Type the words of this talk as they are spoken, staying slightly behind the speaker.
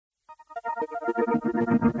Welcome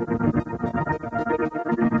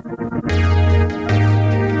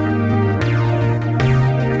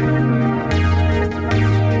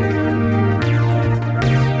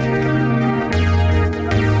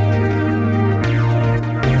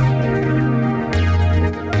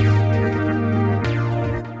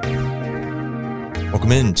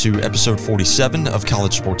in to episode 47 of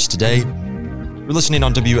College Sports Today. You're listening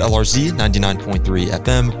on WLRZ 99.3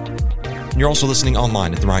 FM. And you're also listening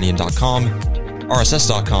online at therhinian.com,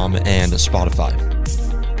 rss.com, and Spotify.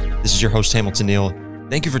 This is your host, Hamilton Neill.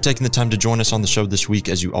 Thank you for taking the time to join us on the show this week,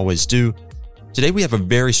 as you always do. Today, we have a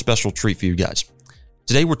very special treat for you guys.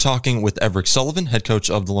 Today, we're talking with Everick Sullivan, head coach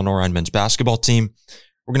of the Lenoir-Rhyne men's basketball team.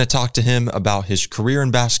 We're going to talk to him about his career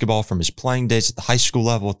in basketball from his playing days at the high school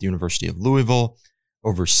level at the University of Louisville,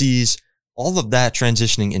 overseas, all of that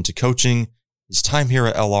transitioning into coaching, his time here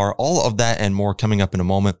at LR, all of that and more coming up in a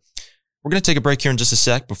moment. We're going to take a break here in just a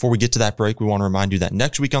sec. Before we get to that break, we want to remind you that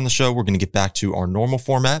next week on the show, we're going to get back to our normal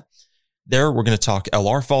format. There, we're going to talk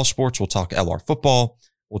LR fall sports. We'll talk LR football.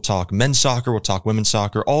 We'll talk men's soccer. We'll talk women's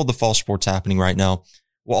soccer, all the fall sports happening right now.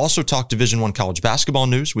 We'll also talk Division I college basketball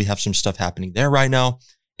news. We have some stuff happening there right now.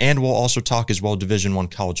 And we'll also talk as well Division I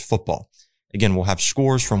college football. Again, we'll have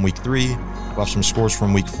scores from week 3. We'll have some scores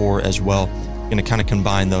from week 4 as well. Going to kind of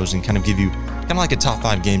combine those and kind of give you kind of like a top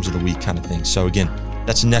 5 games of the week kind of thing. So again,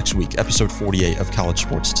 that's next week, episode 48 of College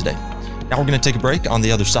Sports Today. Now we're going to take a break. On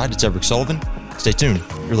the other side, it's Everick Sullivan. Stay tuned.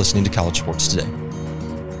 You're listening to College Sports Today.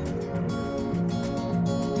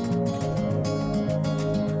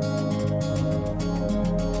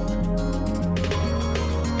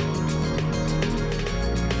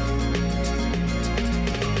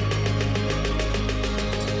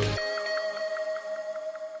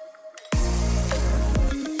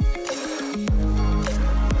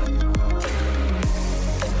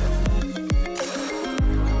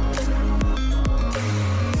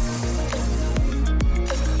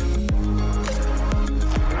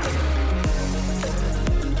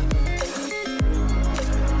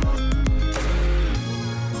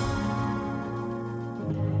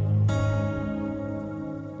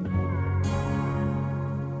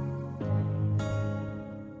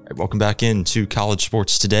 Welcome back into College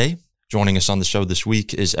Sports Today. Joining us on the show this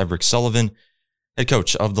week is Everick Sullivan, head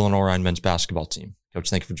coach of the Lenoir-Rhyne men's basketball team. Coach,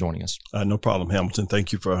 thank you for joining us. No problem, Hamilton.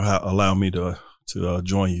 Thank you for allowing me to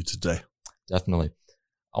join you today. Definitely.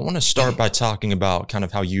 I want to start by talking about kind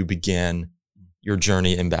of how you began your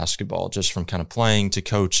journey in basketball, just from kind of playing to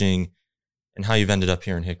coaching, and how you've ended up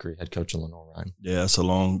here in Hickory, head coach of Lenoir-Rhyne. Yeah, that's a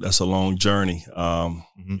long journey.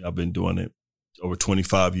 I've been doing it over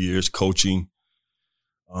 25 years, coaching.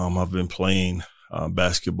 I've been playing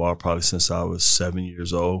basketball probably since I was 7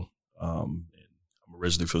 years old. I'm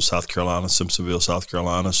originally from South Carolina, Simpsonville, South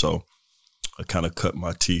Carolina. So I kind of cut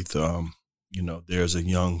my teeth, there's a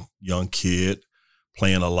young kid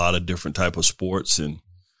playing a lot of different type of sports and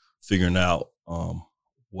figuring out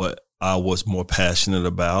what I was more passionate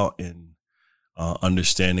about, and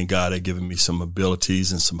understanding God had given me some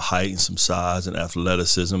abilities and some height and some size and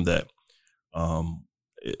athleticism that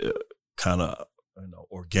kind of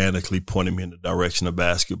organically pointed me in the direction of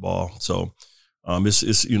basketball. So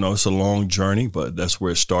it's a long journey, but that's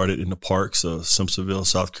where it started, in the parks of Simpsonville,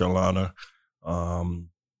 South Carolina.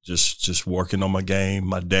 Just working on my game.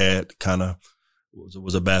 My dad kind of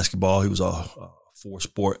was a basketball. He was a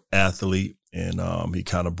 4-sport athlete, and he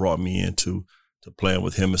kind of brought me into playing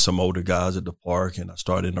with him and some older guys at the park. And I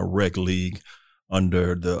started in a rec league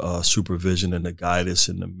under the supervision and the guidance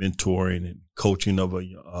and the mentoring and coaching of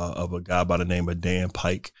a guy by the name of Dan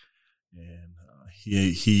Pike. And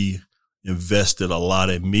he invested a lot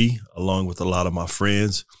in me, along with a lot of my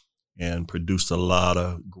friends, and produced a lot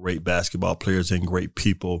of great basketball players and great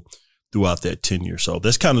people throughout that tenure. So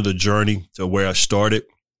that's kind of the journey to where I started.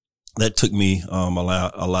 That took me a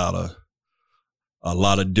lot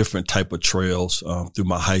of different type of trails through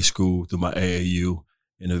my high school, through my AAU,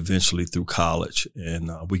 and eventually through college.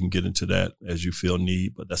 And we can get into that as you feel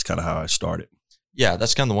need, but that's kind of how I started. Yeah,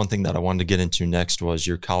 that's kind of the one thing that I wanted to get into next was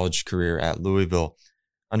your college career at Louisville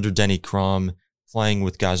under Denny Crum, playing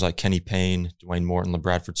with guys like Kenny Payne, Dwayne Morton,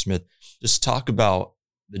 LeBradford Smith. Just talk about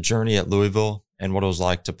the journey at Louisville and what it was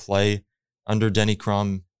like to play under Denny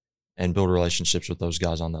Crum and build relationships with those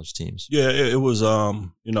guys on those teams. Yeah, it was, it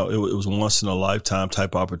was a once in a lifetime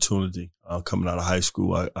type opportunity. Coming out of high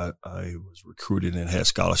school, I was recruited and had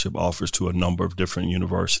scholarship offers to a number of different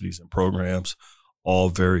universities and programs, all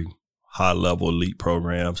very high level elite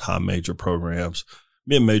programs, high major programs,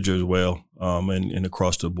 mid major as well, and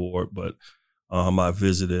across the board. But I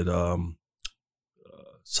visited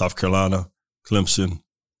South Carolina, Clemson,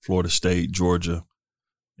 Florida State, Georgia,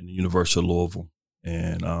 and the University of Louisville.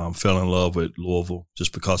 and fell in love with Louisville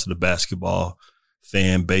just because of the basketball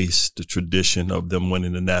fan base, the tradition of them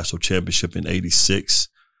winning the national championship in '86.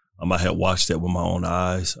 I had watched that with my own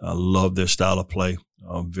eyes. I love their style of play.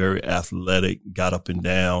 Very athletic, got up and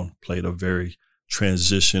down, played a very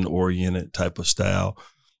transition-oriented type of style.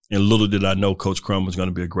 And little did I know Coach Crum was going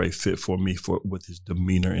to be a great fit for me with his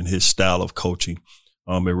demeanor and his style of coaching.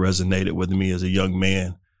 It resonated with me as a young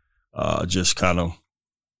man, just kind of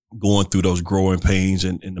going through those growing pains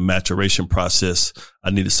and the maturation process.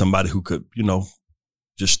 I needed somebody who could,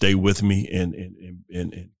 just stay with me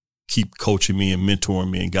and keep coaching me and mentoring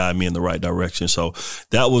me and guide me in the right direction. So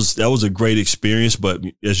that was a great experience. But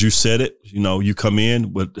as you said it, you come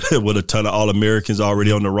in with a ton of All-Americans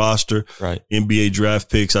already on the roster, right? NBA draft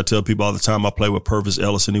picks. I tell people all the time, I play with Purvis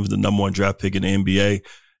Ellison. He was the #1 draft pick in the NBA.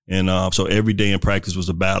 And so every day in practice was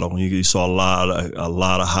a battle. You saw a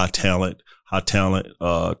lot of high talent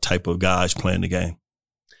type of guys playing the game.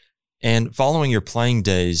 And following your playing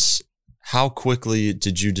days, how quickly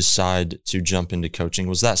did you decide to jump into coaching?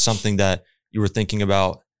 Was that something that you were thinking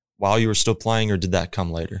about while you were still playing, or did that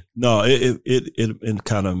come later? No, it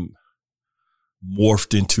kind of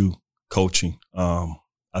morphed into coaching.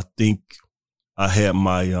 I think I had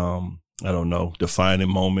my defining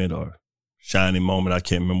moment or shining moment. I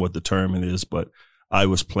can't remember what the term it is, but I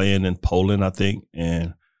was playing in Poland, I think,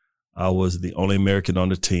 and I was the only American on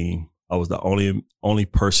the team. I was the only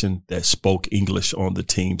person that spoke English on the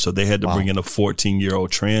team. So they had to bring in a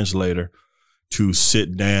 14-year-old translator to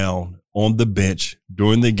sit down on the bench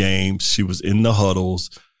during the games. She was in the huddles.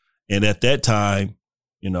 And at that time,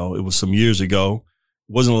 it was some years ago,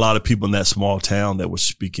 wasn't a lot of people in that small town that were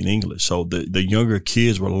speaking English. So the younger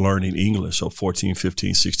kids were learning English. So 14,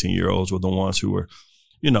 15, 16-year-olds were the ones who were,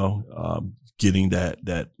 getting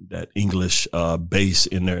that English base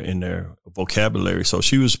in their vocabulary. So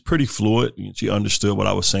she was pretty fluent. She understood what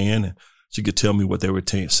I was saying, and she could tell me what they were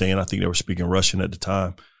saying. I think they were speaking Russian at the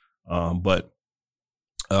time. But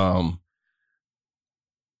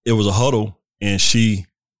it was a huddle, and she,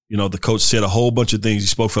 the coach said a whole bunch of things. He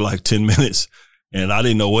spoke for like 10 minutes, and I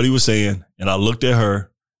didn't know what he was saying. And I looked at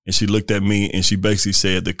her, and she looked at me, and she basically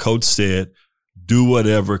said, the coach said, do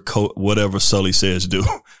whatever Sully says do.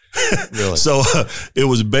 Really? So it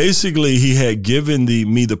was basically he had given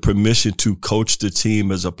me the permission to coach the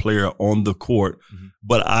team as a player on the court,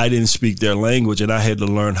 but I didn't speak their language, and I had to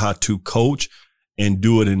learn how to coach and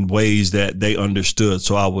do it in ways that they understood.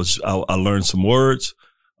 So I learned some words.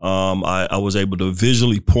 I was able to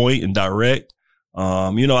visually point and direct.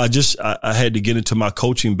 I had to get into my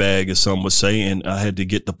coaching bag, as some would say, and I had to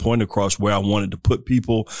get the point across where I wanted to put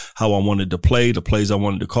people, how I wanted to play, the plays I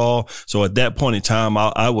wanted to call. So at that point in time,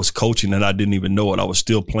 I was coaching, and I didn't even know it. I was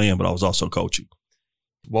still playing, but I was also coaching.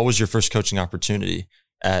 What was your first coaching opportunity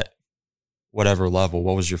at whatever level?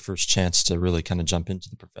 What was your first chance to really kind of jump into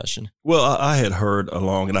the profession? Well, I had heard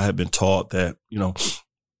along, and I had been taught that,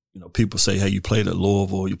 people say, hey, you played at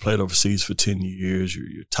Louisville, you played overseas for 10 years,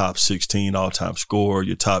 you're top 16 all-time scorer,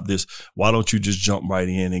 you're top this. Why don't you just jump right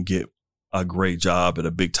in and get a great job at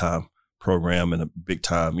a big-time program and a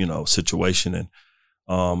big-time, situation? And,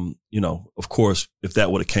 of course, if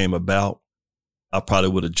that would have came about, I probably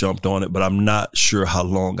would have jumped on it, but I'm not sure how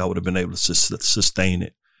long I would have been able to sustain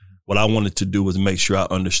it. What I wanted to do was make sure I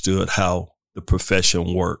understood how the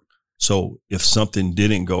profession worked. So if something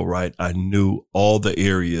didn't go right, I knew all the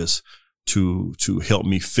areas to help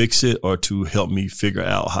me fix it or to help me figure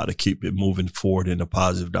out how to keep it moving forward in a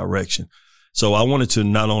positive direction. So I wanted to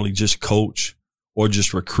not only just coach or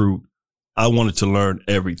just recruit, I wanted to learn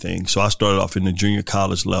everything. So I started off in the junior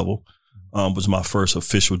college level, was my first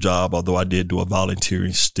official job, although I did do a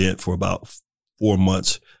volunteering stint for about 4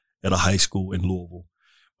 months at a high school in Louisville.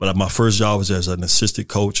 But my first job was as an assistant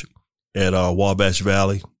coach at Wabash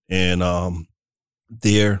Valley. And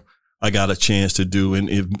there I got a chance to do, and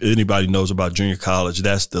if anybody knows about junior college,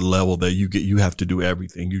 that's the level that you have to do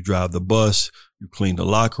everything. You drive the bus, you clean the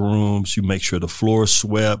locker rooms, you make sure the floor is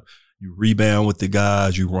swept, you rebound with the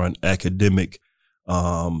guys, you run academic,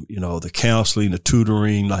 the counseling, the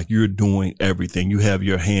tutoring, like you're doing everything. You have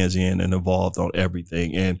your hands in and involved on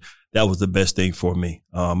everything. And that was the best thing for me.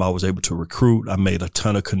 I was able to recruit. I made a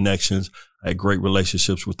ton of connections. I had great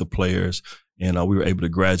relationships with the players. And we were able to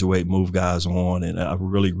graduate, move guys on, and I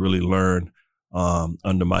really, really learned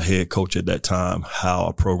under my head coach at that time how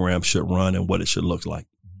a program should run and what it should look like.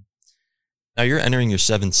 Now you're entering your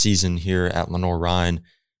 7th season here at Lenoir-Rhyne,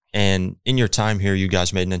 and in your time here, you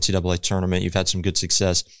guys made an NCAA tournament. You've had some good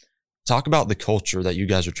success. Talk about the culture that you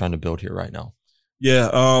guys are trying to build here right now.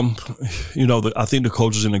 Yeah, I think the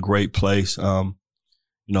culture's in a great place.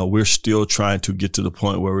 we're still trying to get to the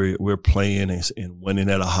point where we're playing and winning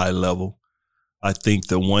at a high level. I think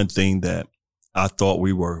the one thing that I thought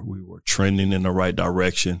we were trending in the right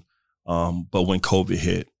direction, but when COVID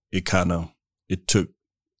hit, it took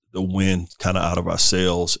the wind kind of out of our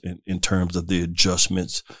sails in terms of the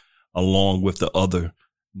adjustments, along with the other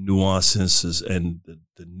nuances and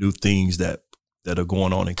the new things that are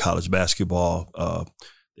going on in college basketball.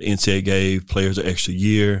 The NCAA gave players an extra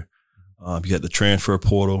year. You had the transfer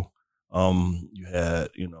portal. You had,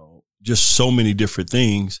 just so many different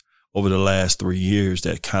things over the last 3 years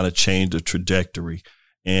that kind of changed the trajectory.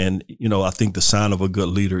 And, I think the sign of a good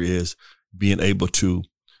leader is being able to,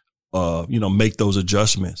 make those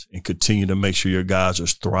adjustments and continue to make sure your guys are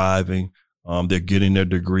thriving. They're getting their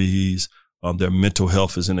degrees. Their mental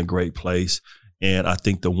health is in a great place. And I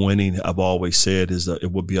think the winning, I've always said, is that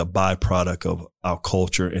it will be a byproduct of our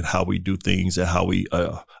culture and how we do things and how we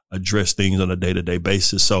address things on a day-to-day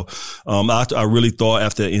basis. So I really thought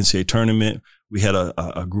after the NCAA tournament, we had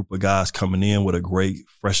a group of guys coming in with a great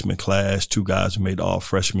freshman class, 2 guys who made the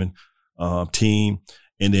all-freshman team.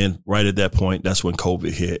 And then right at that point, that's when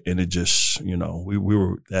COVID hit. And it just, we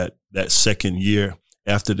were that second year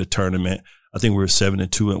after the tournament. I think we were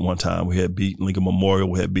 7-2 at one time. We had beat Lincoln Memorial.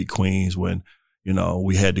 We had beat Queens when,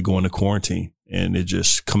 we had to go into quarantine. And it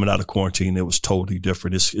just coming out of quarantine, it was totally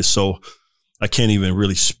different. It's so, I can't even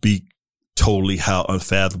really speak totally how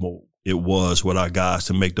unfathomable it was with our guys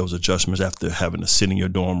to make those adjustments after having to sit in your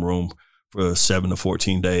dorm room for 7 to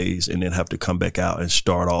 14 days and then have to come back out and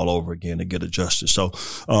start all over again and get adjusted. So,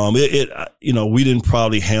 we didn't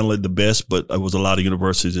probably handle it the best, but there was a lot of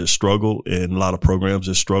universities that struggled and a lot of programs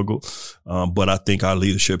that struggled. But I think our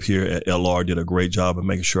leadership here at LR did a great job of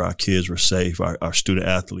making sure our kids were safe, our student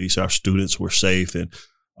athletes, our students were safe. And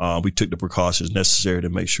we took the precautions necessary to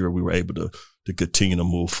make sure we were able to continue to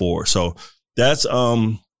move forward. So that's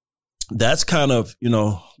kind of,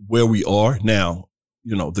 where we are now.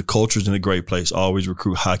 The culture's in a great place. Always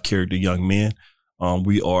recruit high character young men.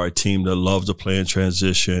 We are a team that loves to play in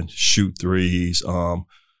transition, shoot threes.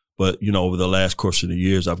 But over the last course of the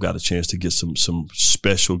years, I've got a chance to get some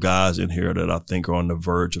special guys in here that I think are on the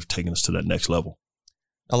verge of taking us to that next level.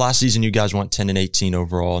 Now, last season, you guys went 10-18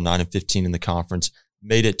 overall, 9-15 in the conference,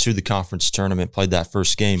 made it to the conference tournament, played that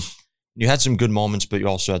first game. You had some good moments, but you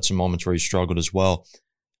also had some moments where you struggled as well.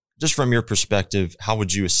 Just from your perspective, how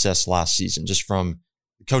would you assess last season, just from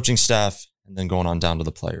the coaching staff and then going on down to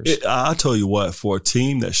the players? I'll tell you what, for a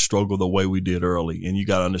team that struggled the way we did early, and you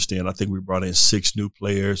got to understand, I think we brought in 6 new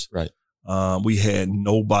players. Right. We had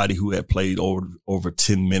nobody who had played over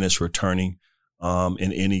 10 minutes returning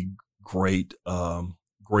in any great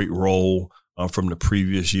role from the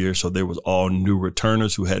previous year. So there was all new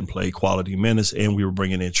returners who hadn't played quality minutes, and we were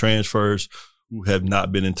bringing in transfers who have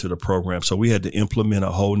not been into the program. So we had to implement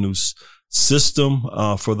a whole new system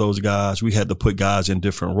for those guys. We had to put guys in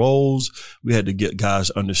different roles. We had to get guys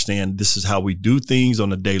to understand this is how we do things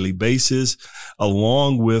on a daily basis,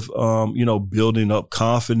 along with, building up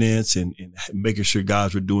confidence and making sure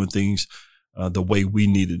guys were doing things the way we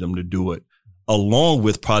needed them to do it, along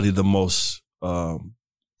with probably the most,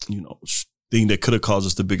 thing that could have caused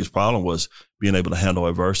us the biggest problem was being able to handle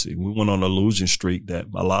adversity. We went on a losing streak that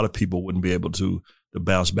a lot of people wouldn't be able to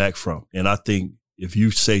bounce back from. And I think if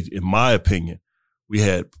you say, in my opinion,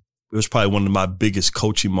 it was probably one of my biggest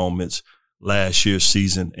coaching moments last year's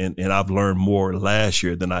season. And I've learned more last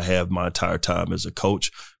year than I have my entire time as a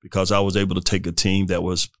coach, because I was able to take a team that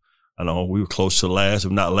was, we were close to last,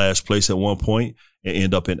 if not last place at one point, and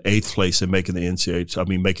end up in 8th place and making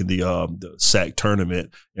the SAC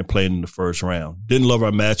tournament and playing in the first round. Didn't love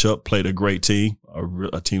our matchup, played a great team,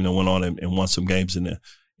 a team that went on and won some games in the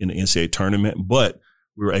NCAA tournament, but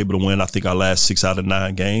we were able to win, I think, our last 6 out of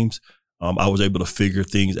 9 games. I was able to figure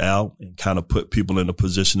things out and kind of put people in a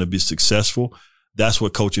position to be successful. That's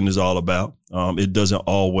what coaching is all about. It doesn't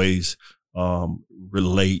always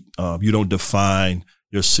relate. You don't define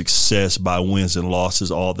your success by wins and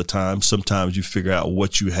losses all the time. Sometimes you figure out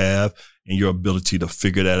what you have, and your ability to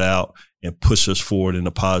figure that out and push us forward in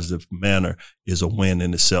a positive manner is a win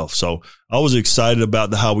in itself. So I was excited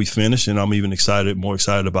about how we finished, and I'm even more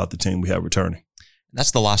excited about the team we have returning.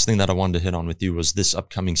 That's the last thing that I wanted to hit on with you was this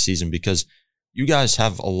upcoming season, because you guys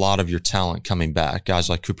have a lot of your talent coming back. Guys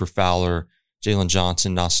like Cooper Fowler, Jalen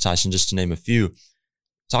Johnson, Nas Tyson, just to name a few.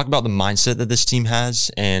 Talk about the mindset that this team has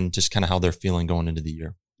and just kind of how they're feeling going into the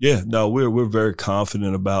year. Yeah, no, we're very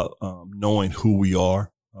confident about knowing who we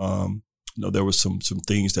are. There was some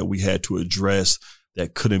things that we had to address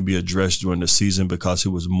that couldn't be addressed during the season because it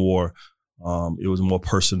was more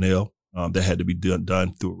personnel that had to be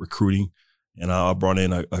done through recruiting And I brought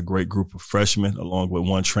in a great group of freshmen along with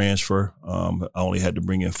one transfer. I only had to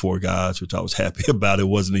bring in 4 guys, which I was happy about. It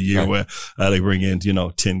wasn't a year where I had to bring in,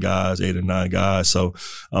 10 guys, 8 or 9 guys. So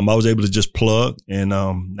I was able to just plug, and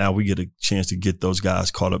now we get a chance to get those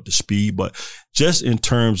guys caught up to speed. But just in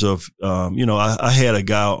terms of, I had a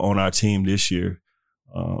guy on our team this year,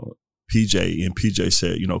 PJ, and PJ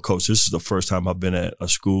said, Coach, this is the first time I've been at a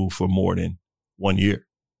school for more than 1 year.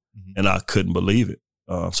 Mm-hmm. And I couldn't believe it.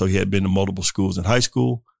 So he had been to multiple schools in high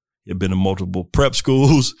school. He had been to multiple prep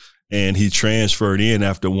schools, and he transferred in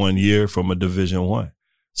after 1 year from a Division I.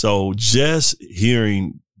 So just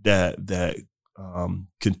hearing that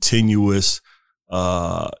continuous,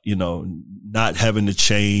 not having to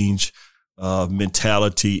change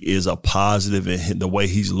mentality is a positive, and the way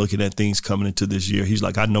he's looking at things coming into this year, he's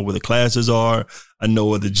like, I know where the classes are. I know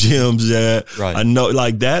where the gym's at. Right. I know,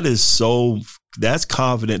 that's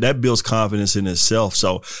confident. That builds confidence in itself.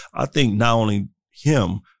 So I think not only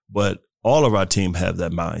him, but all of our team have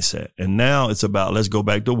that mindset. And now it's about, let's go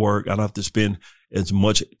back to work. I don't have to spend as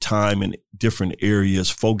much time in different areas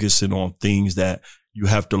focusing on things that you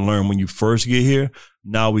have to learn when you first get here.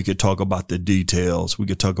 Now we could talk about the details. We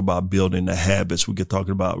could talk about building the habits. We could talk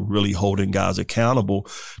about really holding guys accountable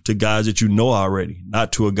to guys that you know already,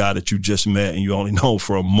 not to a guy that you just met and you only know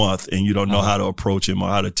for a month and you don't know how to approach him or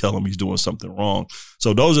how to tell him he's doing something wrong.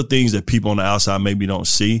 So those are things that people on the outside maybe don't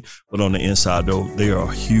see, but on the inside, though, they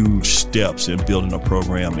are huge steps in building a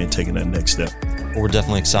program and taking that next step. Well, we're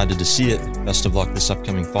definitely excited to see it. Best of luck this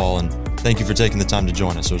upcoming fall, and thank you for taking the time to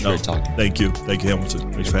join us. It was great talking. Thank you. Thank you,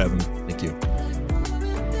 Hamilton. Thanks for having me. Thank you.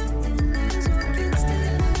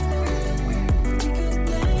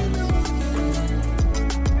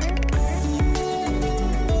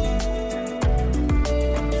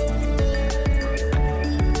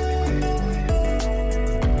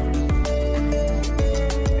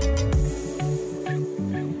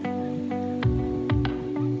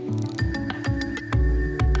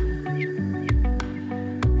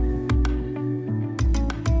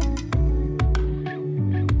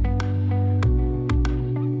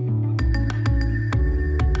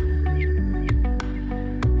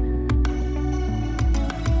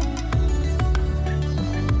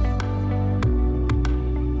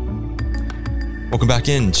 Welcome back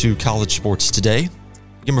into College Sports Today.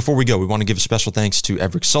 Again, before we go, we want to give a special thanks to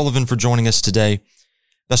Everick Sullivan for joining us today.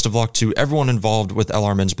 Best of luck to everyone involved with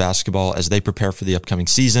LR men's basketball as they prepare for the upcoming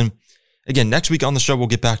season. Again, next week on the show, we'll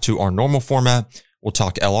get back to our normal format. We'll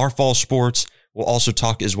talk LR fall sports. We'll also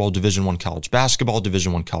talk as well Division I college basketball,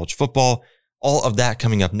 Division I college football, all of that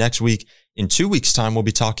coming up next week. In 2 weeks' time, we'll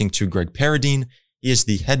be talking to Greg Paradine. He is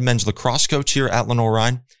the head men's lacrosse coach here at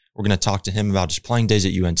Lenoir-Rhyne. We're going to talk to him about his playing days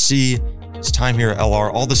at UNC, his time here at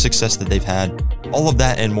LR, all the success that they've had, all of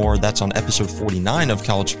that and more. That's on episode 49 of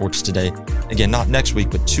College Sports Today. Again, not next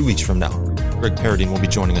week, but 2 weeks from now. Greg Paradine will be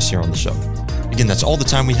joining us here on the show. Again, that's all the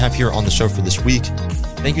time we have here on the show for this week.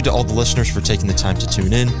 Thank you to all the listeners for taking the time to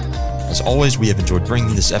tune in. As always, we have enjoyed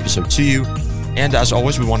bringing this episode to you. And as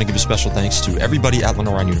always, we want to give a special thanks to everybody at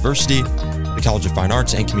Lenoir-Rhyne University, the College of Fine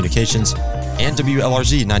Arts and Communications, and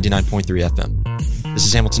WLRZ 99.3 FM. This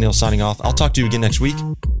is Hamilton Neill signing off. I'll talk to you again next week.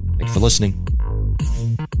 Thank you for listening.